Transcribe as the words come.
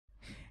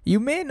You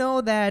may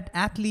know that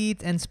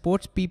athletes and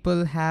sports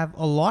people have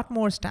a lot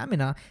more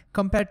stamina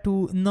compared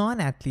to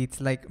non-athletes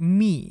like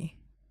me,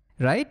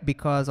 right?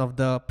 Because of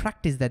the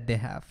practice that they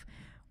have.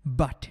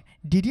 But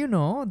did you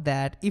know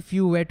that if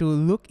you were to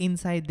look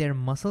inside their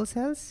muscle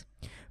cells,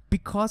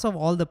 because of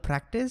all the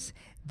practice,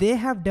 they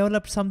have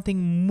developed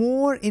something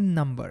more in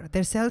number.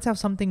 Their cells have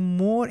something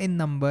more in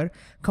number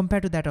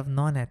compared to that of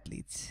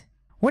non-athletes.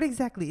 What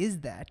exactly is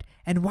that?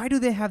 And why do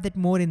they have that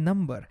more in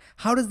number?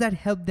 How does that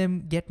help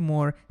them get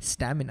more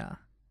stamina?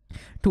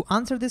 To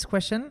answer this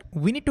question,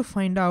 we need to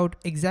find out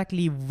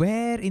exactly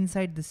where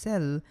inside the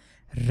cell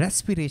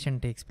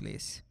respiration takes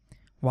place.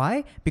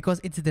 Why?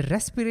 Because it's the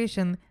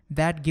respiration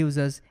that gives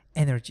us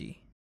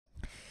energy.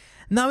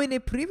 Now, in a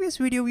previous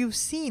video, we've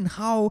seen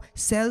how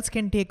cells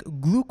can take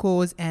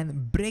glucose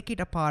and break it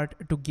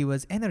apart to give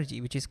us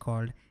energy, which is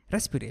called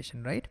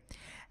respiration, right?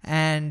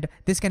 And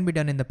this can be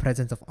done in the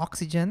presence of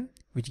oxygen,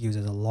 which gives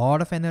us a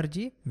lot of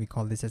energy. We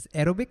call this as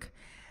aerobic.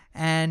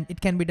 And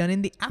it can be done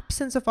in the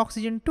absence of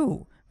oxygen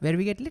too, where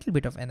we get a little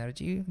bit of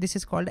energy. This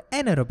is called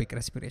anaerobic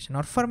respiration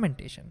or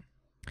fermentation.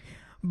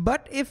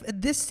 But if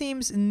this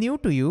seems new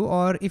to you,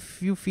 or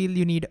if you feel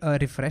you need a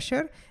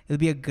refresher, it'll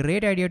be a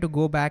great idea to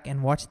go back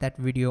and watch that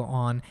video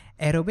on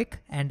aerobic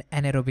and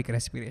anaerobic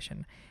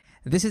respiration.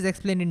 This is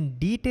explained in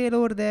detail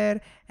over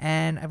there,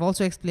 and I've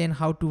also explained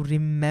how to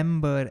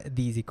remember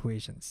these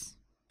equations.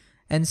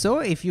 And so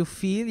if you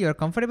feel you're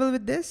comfortable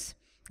with this,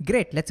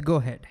 great, let's go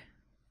ahead.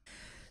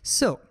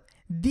 So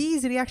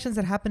these reactions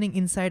are happening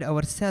inside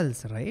our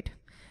cells, right?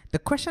 The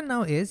question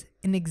now is,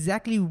 in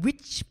exactly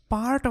which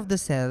part of the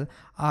cell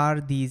are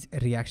these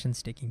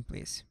reactions taking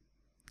place?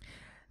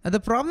 Now,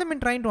 the problem in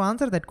trying to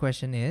answer that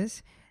question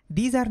is,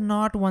 these are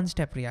not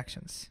one-step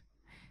reactions.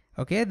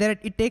 Okay,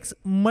 it takes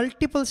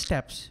multiple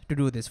steps to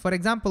do this. For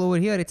example, over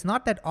here, it's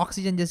not that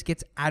oxygen just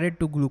gets added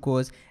to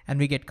glucose and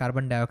we get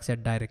carbon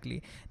dioxide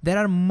directly. There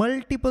are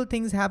multiple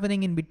things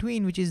happening in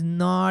between, which is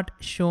not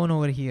shown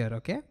over here,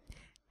 okay?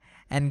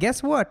 And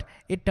guess what?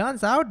 It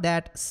turns out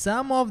that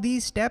some of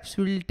these steps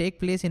will take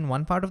place in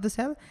one part of the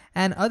cell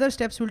and other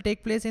steps will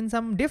take place in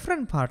some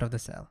different part of the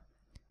cell.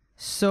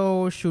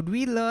 So should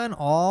we learn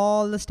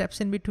all the steps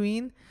in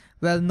between?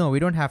 Well, no, we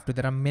don't have to.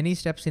 There are many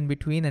steps in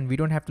between and we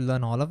don't have to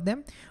learn all of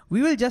them.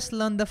 We will just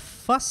learn the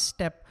first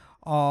step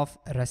of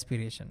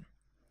respiration,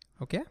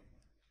 okay?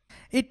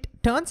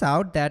 It turns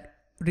out that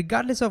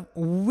regardless of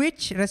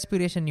which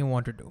respiration you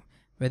want to do,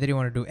 whether you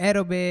want to do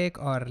aerobic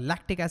or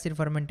lactic acid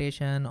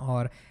fermentation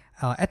or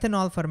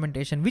ethanol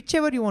fermentation,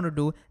 whichever you want to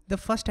do, the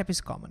first step is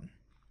common.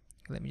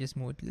 Let me just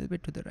move it a little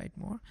bit to the right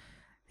more.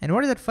 And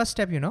what is that first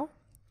step, you know?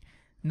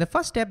 In the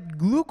first step,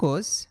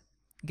 glucose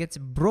gets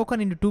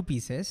broken into two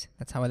pieces.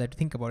 That's how I like to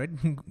think about it.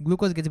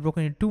 Glucose gets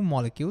broken into two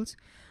molecules,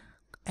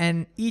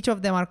 and each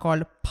of them are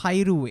called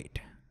pyruvate.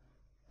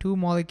 Two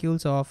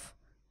molecules of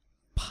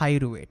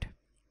pyruvate,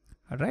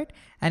 all right?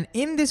 And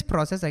in this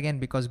process, again,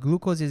 because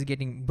glucose is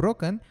getting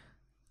broken,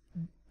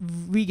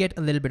 we get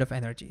a little bit of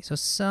energy. So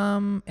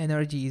some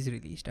energy is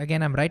released.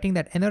 Again, I'm writing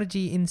that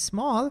energy in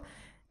small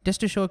just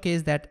to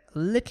showcase that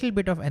little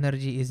bit of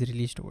energy is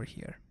released over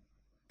here.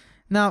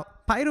 Now,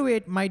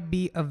 pyruvate might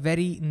be a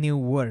very new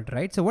word,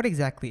 right? So what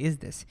exactly is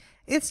this?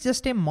 It's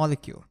just a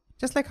molecule.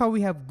 Just like how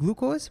we have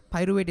glucose,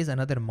 pyruvate is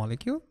another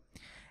molecule.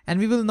 And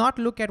we will not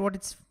look at what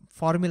its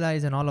formula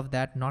is and all of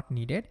that, not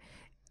needed.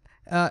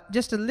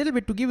 Just a little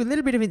bit to give a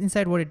little bit of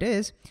insight what it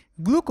is.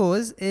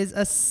 Glucose is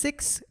a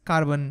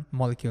 6-carbon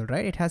molecule,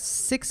 right? It has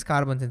 6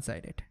 carbons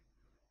inside it.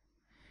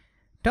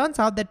 Turns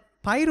out that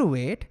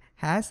pyruvate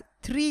has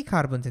 3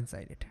 carbons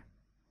inside it.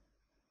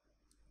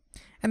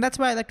 And that's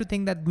why I like to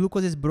think that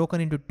glucose is broken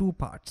into 2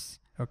 parts,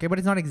 okay? But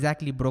it's not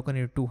exactly broken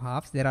into 2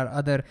 halves. There are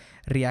other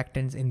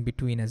reactants in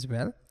between as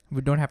well.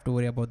 We don't have to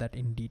worry about that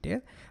in detail,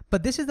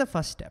 but this is the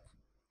first step,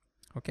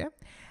 okay?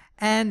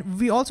 And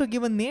we also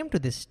give a name to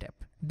this step.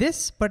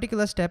 This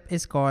particular step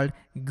is called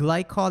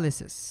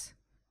glycolysis.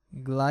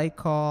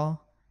 Glycolysis.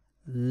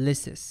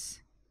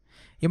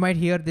 You might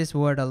hear this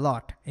word a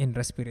lot in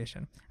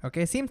respiration,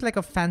 okay? Seems like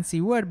a fancy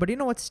word, but you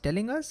know what's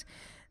telling us?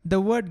 The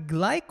word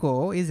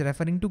glyco is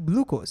referring to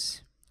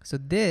glucose. So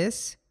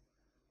this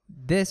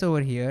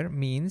over here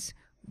means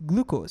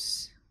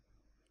glucose.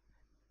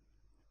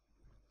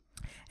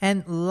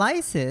 And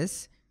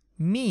lysis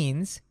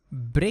means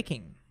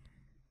breaking.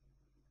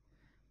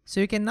 So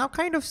you can now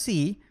kind of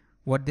see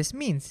what this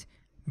means.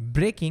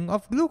 Breaking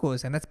of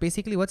glucose, and that's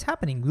basically what's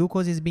happening.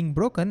 Glucose is being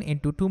broken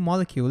into 2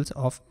 molecules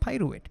of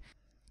pyruvate.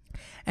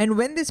 And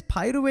when this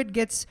pyruvate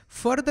gets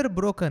further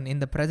broken in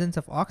the presence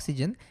of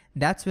oxygen,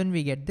 that's when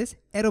we get this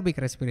aerobic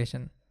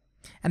respiration.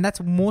 And that's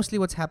mostly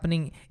what's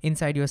happening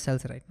inside your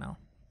cells right now.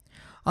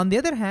 On the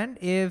other hand,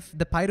 if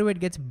the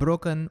pyruvate gets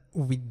broken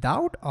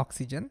without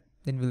oxygen,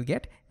 then we'll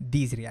get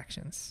these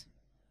reactions.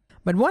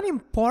 But one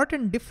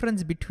important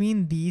difference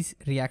between these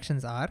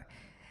reactions are,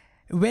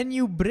 when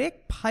you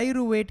break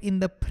pyruvate in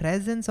the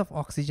presence of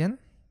oxygen,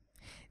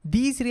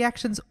 these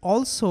reactions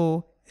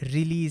also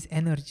release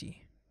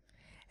energy.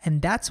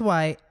 And that's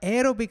why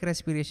aerobic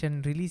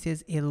respiration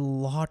releases a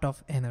lot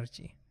of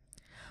energy.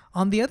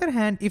 On the other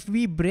hand, if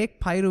we break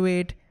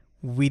pyruvate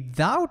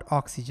without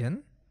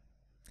oxygen,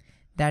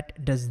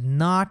 that does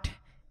not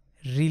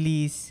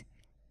release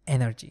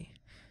energy.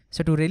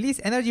 So to release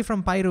energy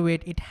from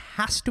pyruvate, it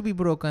has to be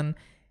broken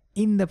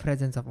in the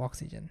presence of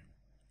oxygen.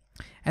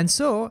 And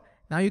so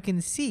now you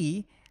can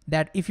see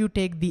that if you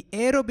take the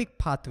aerobic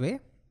pathway,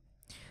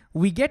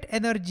 we get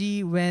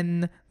energy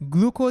when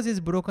glucose is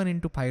broken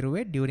into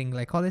pyruvate during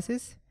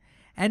glycolysis,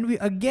 and we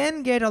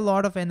again get a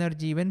lot of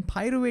energy when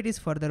pyruvate is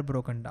further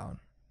broken down.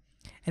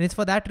 And it's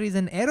for that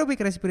reason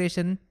aerobic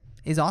respiration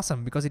is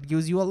awesome, because it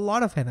gives you a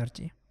lot of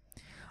energy.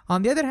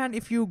 On the other hand,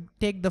 if you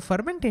take the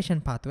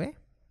fermentation pathway,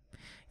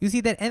 you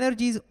see that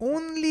energy is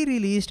only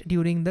released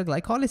during the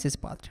glycolysis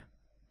part.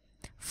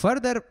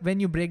 Further, when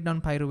you break down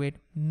pyruvate,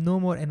 no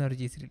more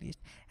energy is released.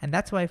 And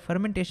that's why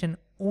fermentation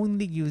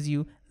only gives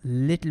you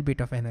little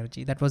bit of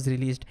energy that was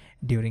released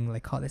during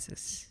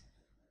glycolysis.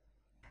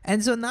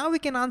 And so now we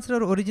can answer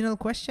our original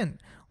question.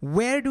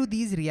 Where do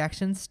these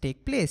reactions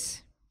take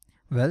place?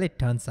 Well, it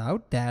turns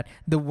out that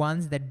the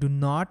ones that do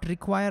not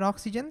require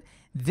oxygen,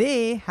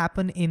 they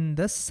happen in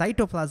the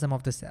cytoplasm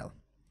of the cell.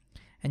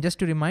 And just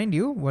to remind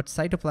you what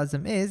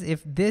cytoplasm is,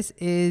 if this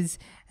is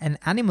an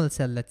animal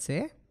cell, let's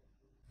say,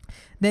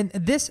 then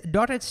this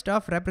dotted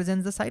stuff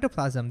represents the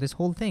cytoplasm, this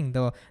whole thing,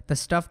 the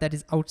stuff that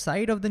is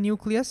outside of the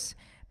nucleus,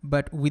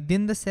 but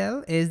within the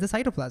cell is the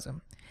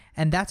cytoplasm.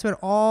 And that's where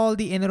all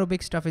the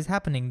anaerobic stuff is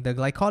happening. The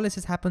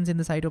glycolysis happens in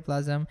the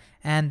cytoplasm,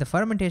 and the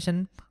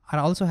fermentation are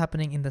also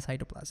happening in the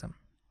cytoplasm.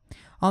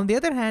 On the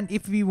other hand,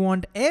 if we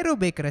want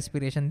aerobic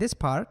respiration, this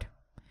part,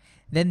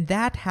 then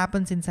that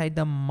happens inside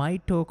the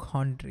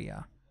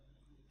mitochondria.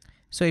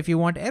 So if you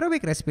want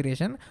aerobic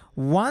respiration,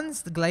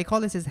 once the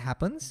glycolysis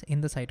happens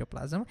in the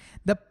cytoplasm,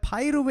 the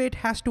pyruvate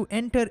has to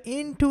enter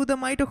into the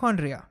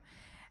mitochondria.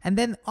 And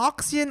then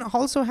oxygen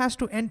also has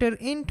to enter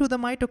into the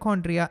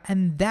mitochondria,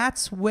 and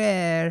that's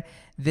where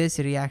this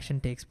reaction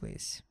takes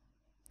place.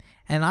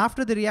 And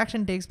after the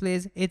reaction takes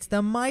place, it's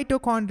the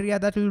mitochondria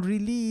that will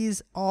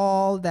release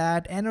all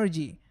that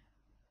energy.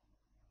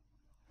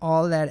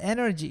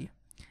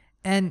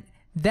 And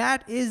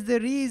that is the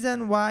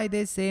reason why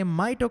they say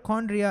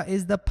mitochondria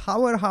is the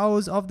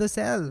powerhouse of the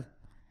cell.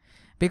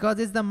 Because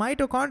it's the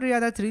mitochondria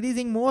that's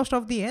releasing most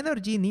of the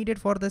energy needed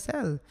for the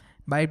cell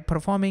by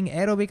performing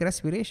aerobic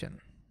respiration.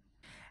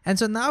 And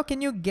so now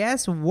can you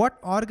guess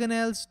what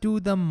organelles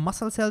do the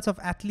muscle cells of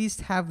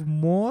athletes have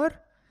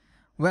more?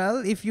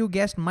 Well, if you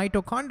guessed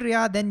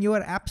mitochondria, then you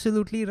are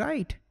absolutely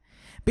right.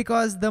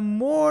 Because the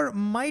more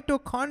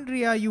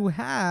mitochondria you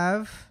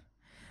have,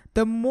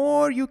 the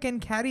more you can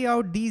carry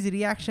out these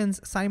reactions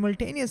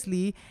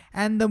simultaneously,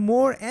 and the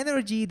more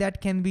energy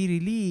that can be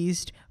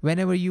released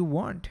whenever you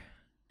want.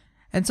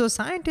 And so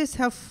scientists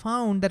have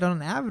found that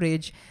on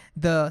average,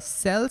 the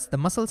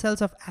muscle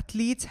cells of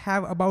athletes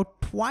have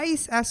about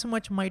twice as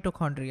much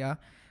mitochondria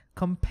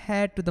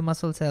compared to the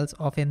muscle cells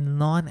of a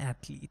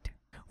non-athlete.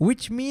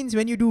 Which means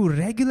when you do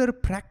regular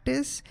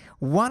practice,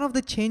 one of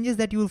the changes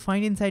that you will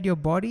find inside your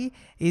body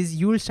is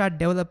your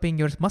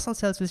muscle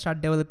cells will start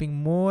developing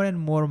more and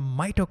more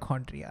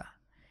mitochondria.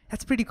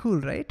 That's pretty cool,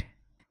 right?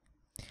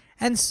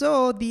 And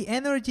so the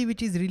energy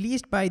which is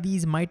released by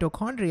these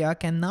mitochondria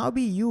can now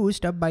be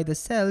used up by the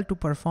cell to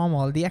perform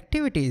all the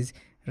activities,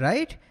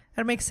 right?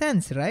 That makes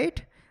sense,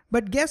 right?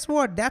 But guess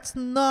what? That's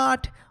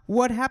not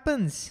what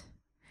happens.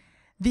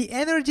 The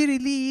energy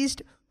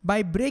released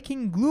by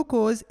breaking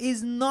glucose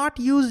is not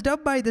used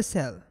up by the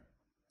cell.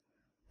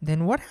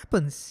 Then what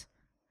happens?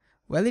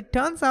 Well, it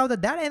turns out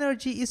that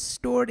energy is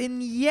stored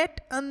in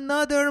yet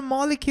another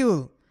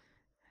molecule.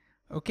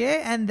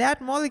 Okay, and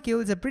that molecule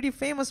is a pretty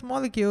famous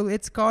molecule.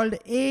 It's called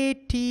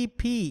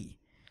ATP,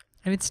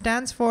 and it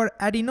stands for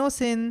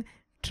adenosine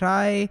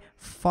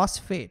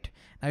triphosphate.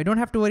 Now you don't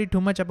have to worry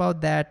too much about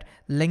that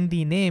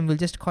lengthy name. We'll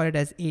just call it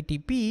as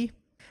ATP.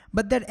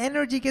 But that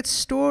energy gets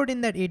stored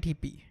in that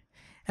ATP.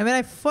 And when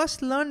I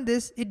first learned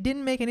this, it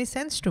didn't make any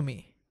sense to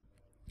me.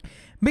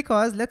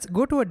 Because let's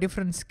go to a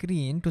different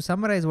screen to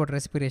summarize what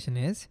respiration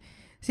is.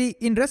 See,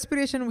 in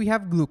respiration, we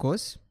have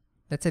glucose.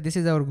 Let's say this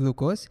is our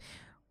glucose.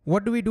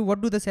 What do we do?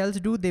 What do the cells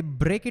do? They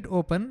break it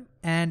open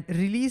and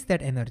release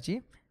that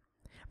energy.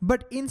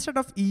 But instead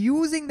of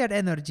using that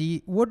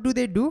energy, what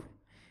do?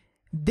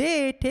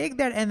 They take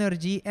that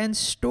energy and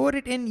store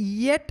it in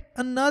yet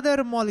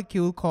another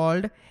molecule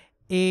called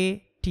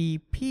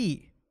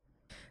ATP.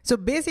 So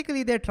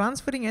basically they're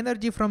transferring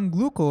energy from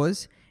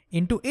glucose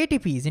into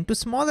ATPs, into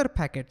smaller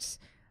packets.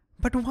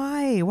 But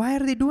why? Why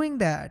are they doing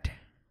that?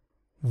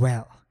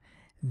 Well,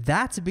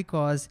 that's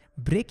because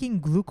breaking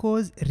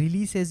glucose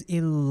releases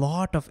a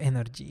lot of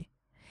energy.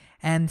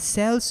 And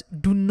cells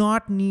do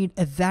not need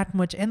that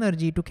much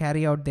energy to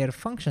carry out their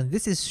functions.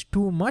 This is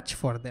too much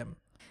for them.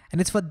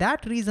 And it's for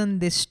that reason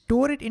they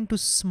store it into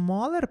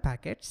smaller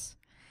packets.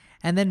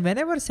 And then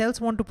whenever cells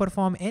want to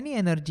perform any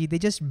energy, they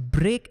just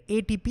break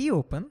ATP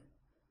open.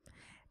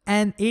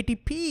 And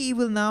ATP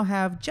will now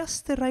have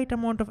just the right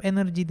amount of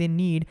energy they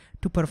need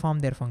to perform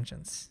their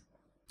functions.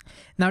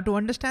 Now to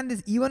understand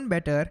this even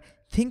better,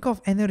 think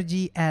of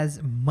energy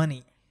as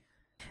money.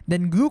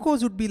 Then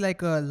glucose would be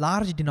like a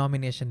large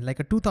denomination, like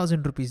a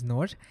 2000 rupees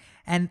note.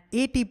 And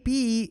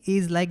ATP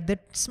is like the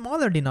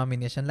smaller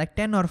denomination, like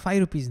 10 or 5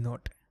 rupees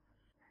note.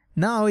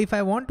 Now, if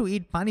I want to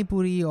eat pani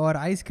puri or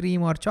ice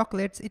cream or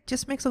chocolates, it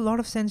just makes a lot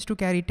of sense to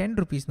carry 10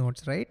 rupees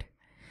notes, right?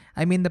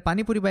 I mean, the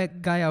pani puri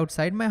guy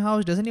outside my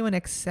house doesn't even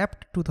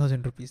accept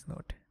 2000 rupees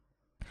note.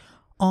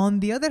 On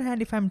the other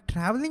hand, if I'm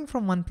traveling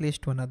from one place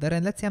to another,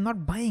 and let's say I'm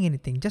not buying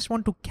anything, just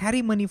want to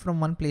carry money from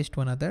one place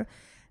to another,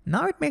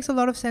 now it makes a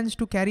lot of sense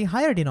to carry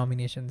higher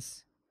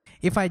denominations.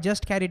 If I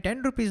just carry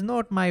 10 rupees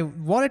note, my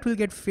wallet will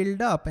get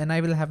filled up and I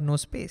will have no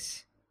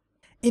space.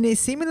 In a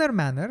similar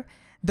manner,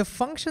 the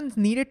functions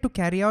needed to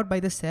carry out by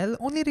the cell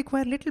only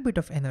require a little bit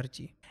of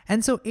energy.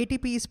 And so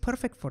ATP is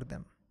perfect for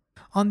them.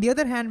 On the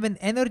other hand, when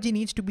energy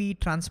needs to be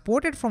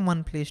transported from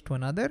one place to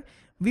another,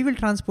 we will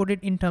transport it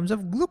in terms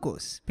of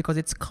glucose because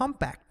it's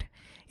compact.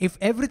 If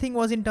everything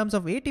was in terms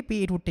of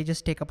ATP, it would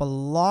just take up a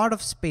lot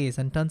of space,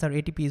 and turns out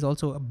ATP is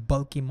also a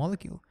bulky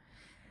molecule.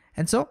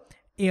 And so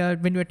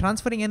when we're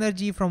transferring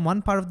energy from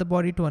one part of the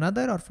body to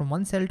another or from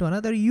one cell to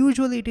another,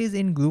 usually it is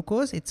in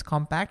glucose. It's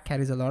compact,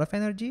 carries a lot of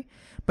energy.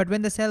 But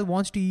when the cell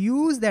wants to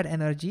use that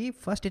energy,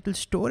 first it will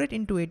store it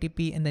into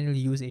ATP and then it will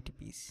use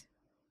ATPs.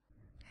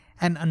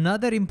 And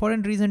another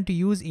important reason to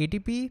use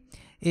ATP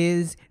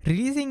is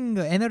releasing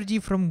energy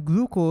from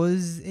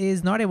glucose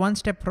is not a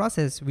one-step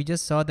process. We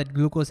just saw that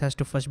glucose has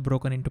to first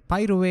broken into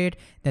pyruvate,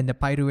 then the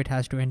pyruvate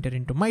has to enter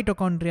into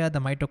mitochondria. The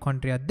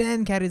mitochondria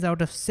then carries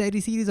out a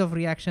series of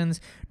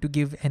reactions to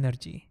give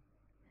energy,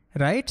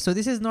 right? So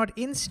this is not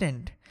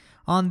instant.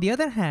 On the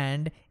other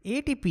hand,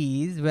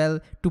 ATPs, well,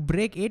 to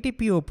break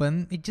ATP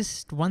open, it's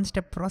just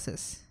one-step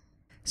process.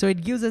 So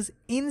it gives us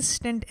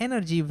instant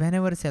energy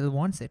whenever a cell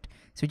wants it.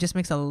 So it just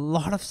makes a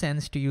lot of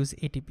sense to use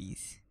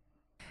ATPs.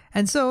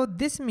 And so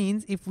this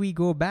means if we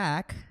go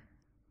back,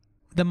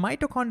 the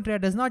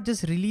mitochondria does not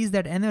just release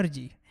that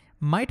energy.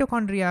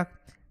 Mitochondria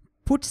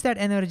puts that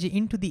energy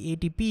into the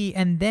ATP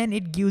and then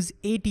it gives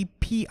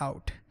ATP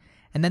out.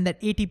 And then that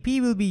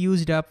ATP will be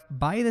used up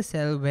by the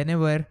cell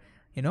whenever,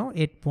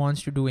 it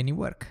wants to do any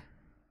work.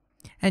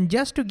 And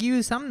just to give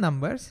you some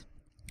numbers,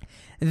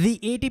 the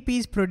ATP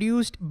is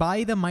produced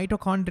by the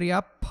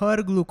mitochondria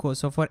per glucose.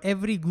 So for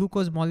every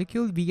glucose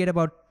molecule, we get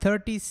about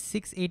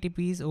 36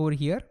 ATPs over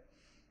here.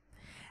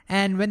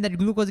 And when that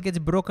glucose gets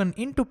broken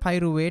into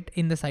pyruvate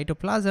in the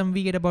cytoplasm,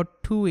 we get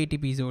about 2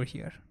 ATPs over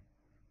here.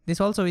 This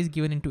also is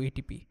given into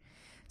ATP.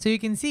 So you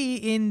can see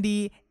in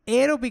the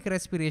aerobic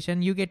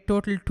respiration, you get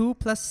total 2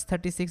 plus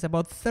 36,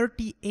 about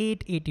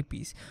 38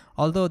 ATPs.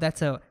 Although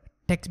that's a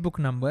textbook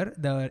number,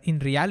 in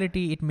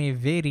reality, it may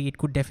vary. It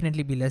could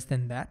definitely be less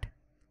than that.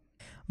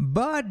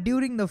 But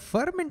during the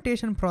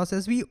fermentation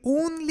process, we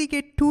only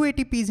get 2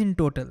 ATPs in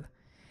total.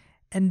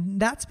 And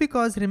that's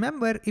because,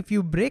 remember, if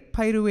you break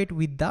pyruvate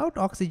without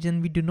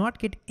oxygen, we do not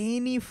get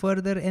any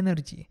further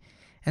energy.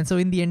 And so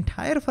in the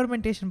entire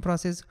fermentation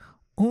process,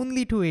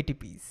 only 2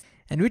 ATPs.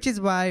 And which is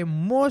why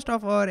most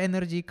of our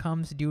energy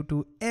comes due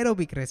to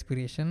aerobic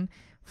respiration,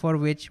 for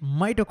which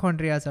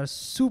mitochondria are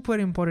super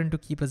important to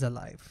keep us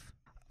alive.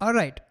 All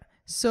right,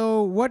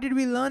 so what did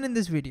we learn in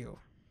this video?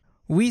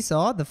 We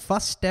saw the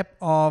first step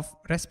of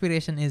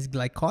respiration is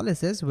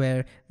glycolysis,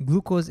 where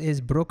glucose is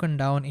broken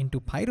down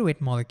into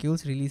pyruvate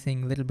molecules,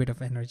 releasing a little bit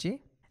of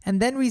energy.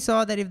 And then we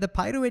saw that if the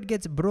pyruvate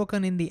gets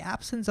broken in the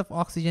absence of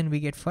oxygen, we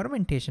get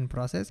fermentation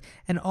process,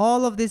 and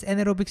all of this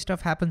anaerobic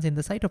stuff happens in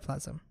the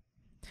cytoplasm.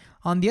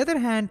 On the other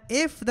hand,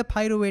 if the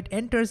pyruvate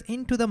enters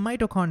into the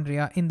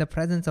mitochondria in the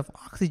presence of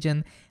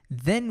oxygen,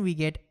 then we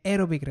get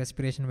aerobic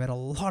respiration, where a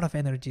lot of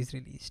energy is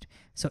released.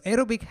 So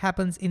aerobic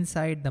happens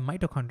inside the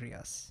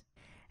mitochondria.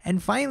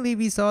 And finally,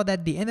 we saw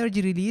that the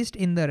energy released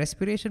in the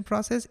respiration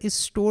process is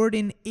stored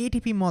in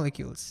ATP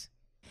molecules.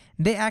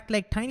 They act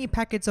like tiny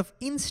packets of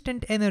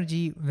instant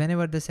energy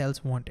whenever the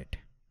cells want it.